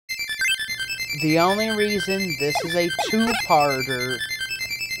The only reason this is a two-parter,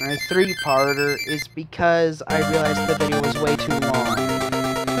 or a three-parter, is because I realized the video was way too long.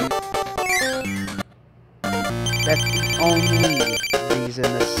 That's the only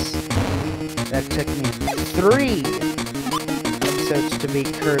reason that took me 3 episodes to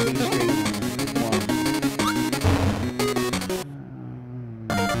beat Kirby's Dream One.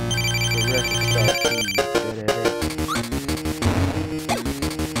 Terrific start team.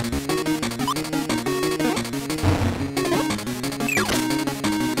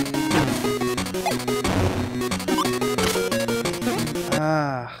 I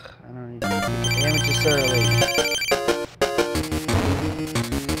don't need to take damage this early.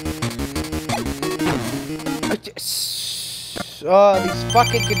 Oh, these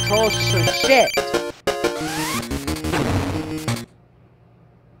fucking controls are so shit.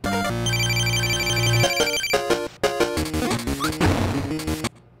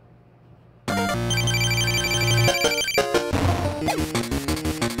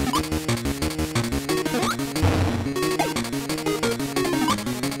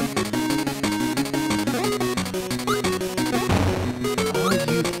 Oh,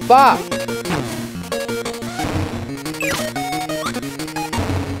 you fuck.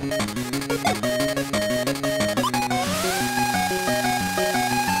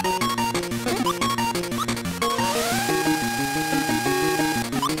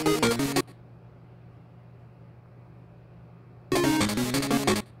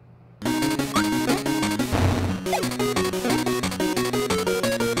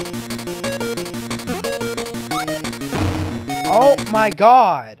 Oh my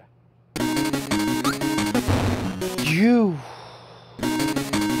god! You! Get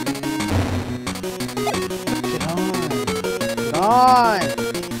on! Get on!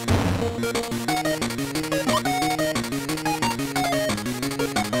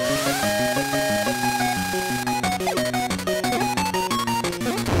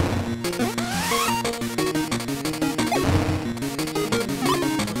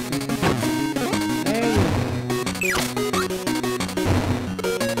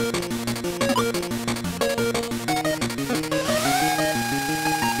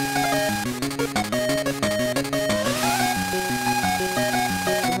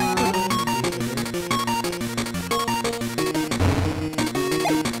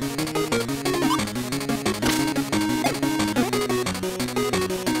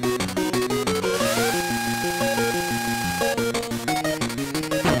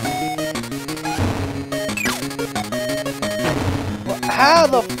 How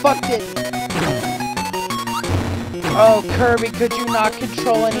the fuck did... Oh, Kirby, could you not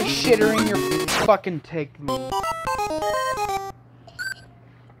control any shitter in your fucking take me?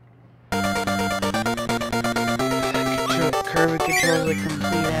 Kirby controls a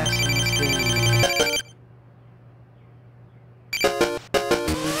complete ass in this game.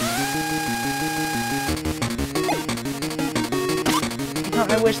 You know,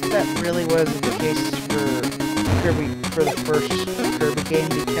 I wish that really was the case for Kirby, for the first Kirby game,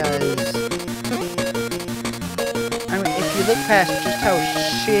 because I mean, if you look past just how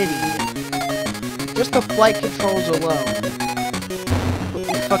shitty, just the flight controls alone would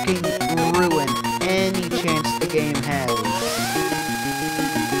fucking ruin any chance the game has,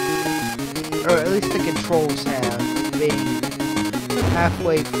 or at least the controls have, being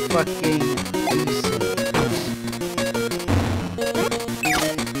halfway fucking decent.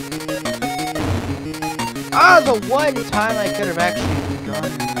 Ah, the one time I could have actually gone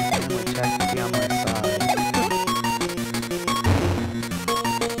and attack to be on my side.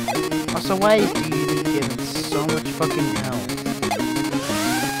 Also, why is Deity given so much fucking health?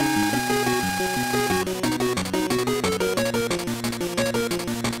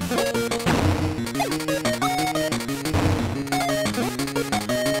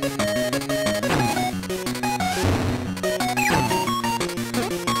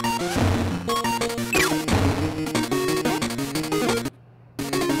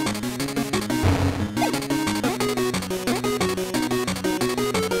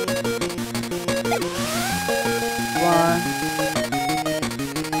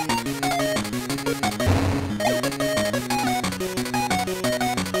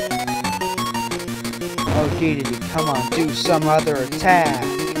 Oh, Deity, come on, do some other attack.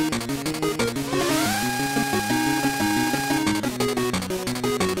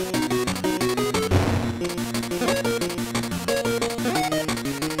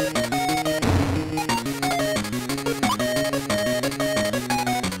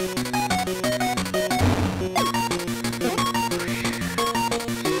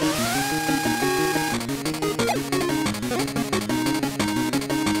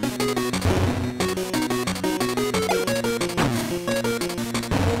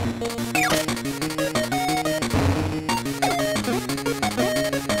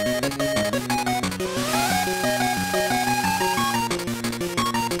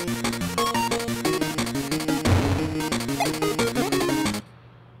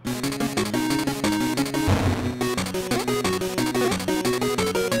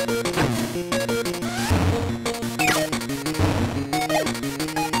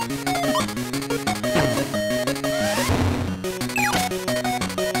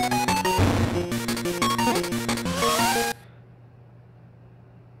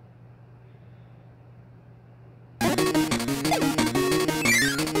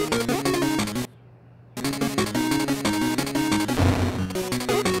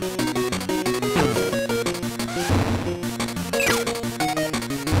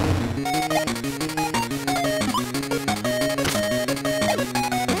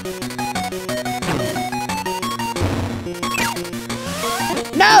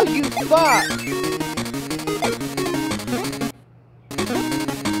 No, you fuck!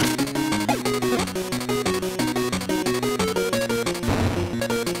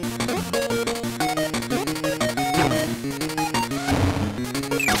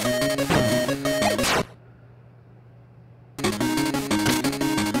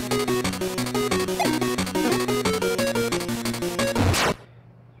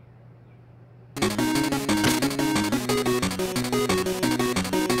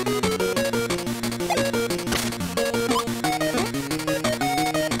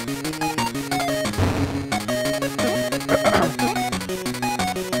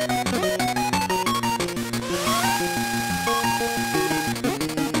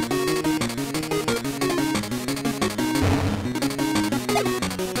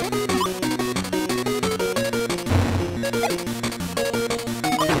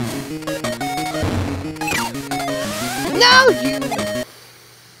 No, you...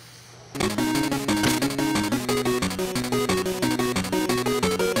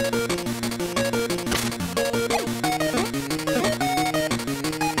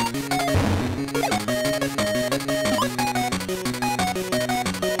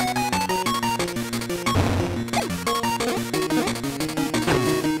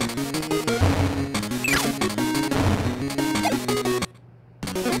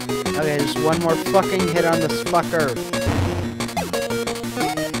 Okay, just one more fucking hit on this fucker.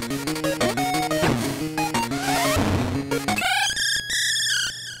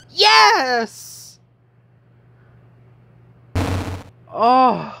 Yes!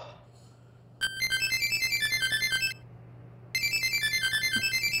 Oh.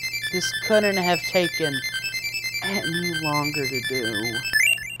 This couldn't have taken any longer to do.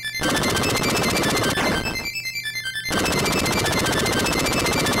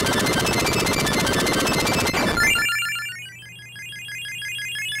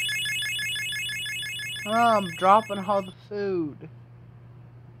 Oh, I'm dropping all the food.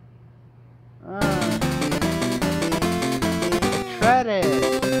 Credit.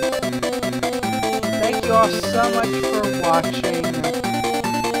 Thank you all so much for watching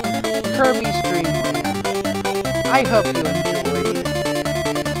Kirby stream. I hope you enjoyed.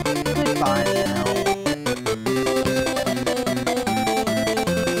 Goodbye now.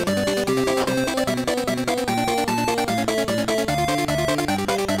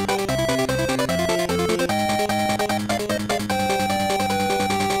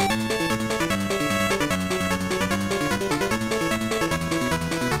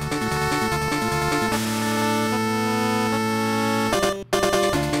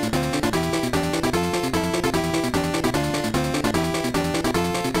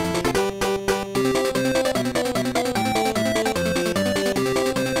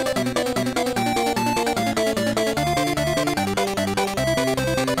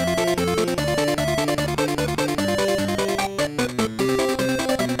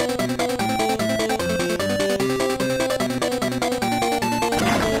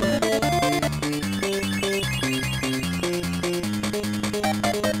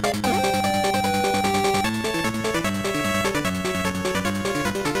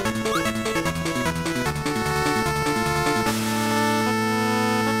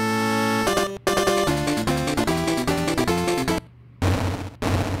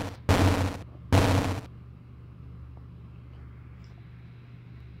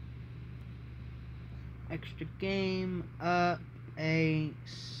 Extra game up a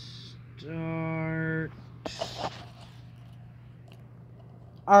start.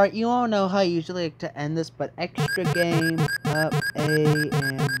 Alright, you all know how I usually like to end this, but extra game up a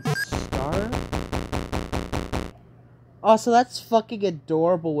and start. Also, that's fucking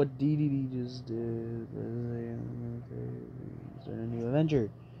adorable what DDD just did. Start a new adventure.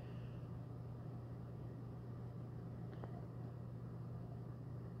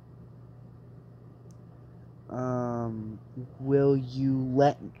 Will you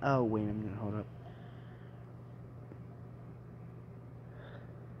let... Oh, wait, I'm gonna hold up.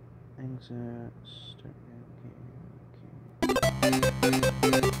 Exit, start game.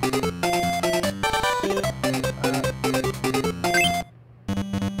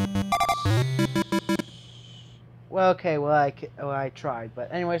 Okay, well, I tried.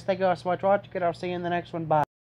 But anyways, thank you all so much for watching. I'll see you in the next one. Bye.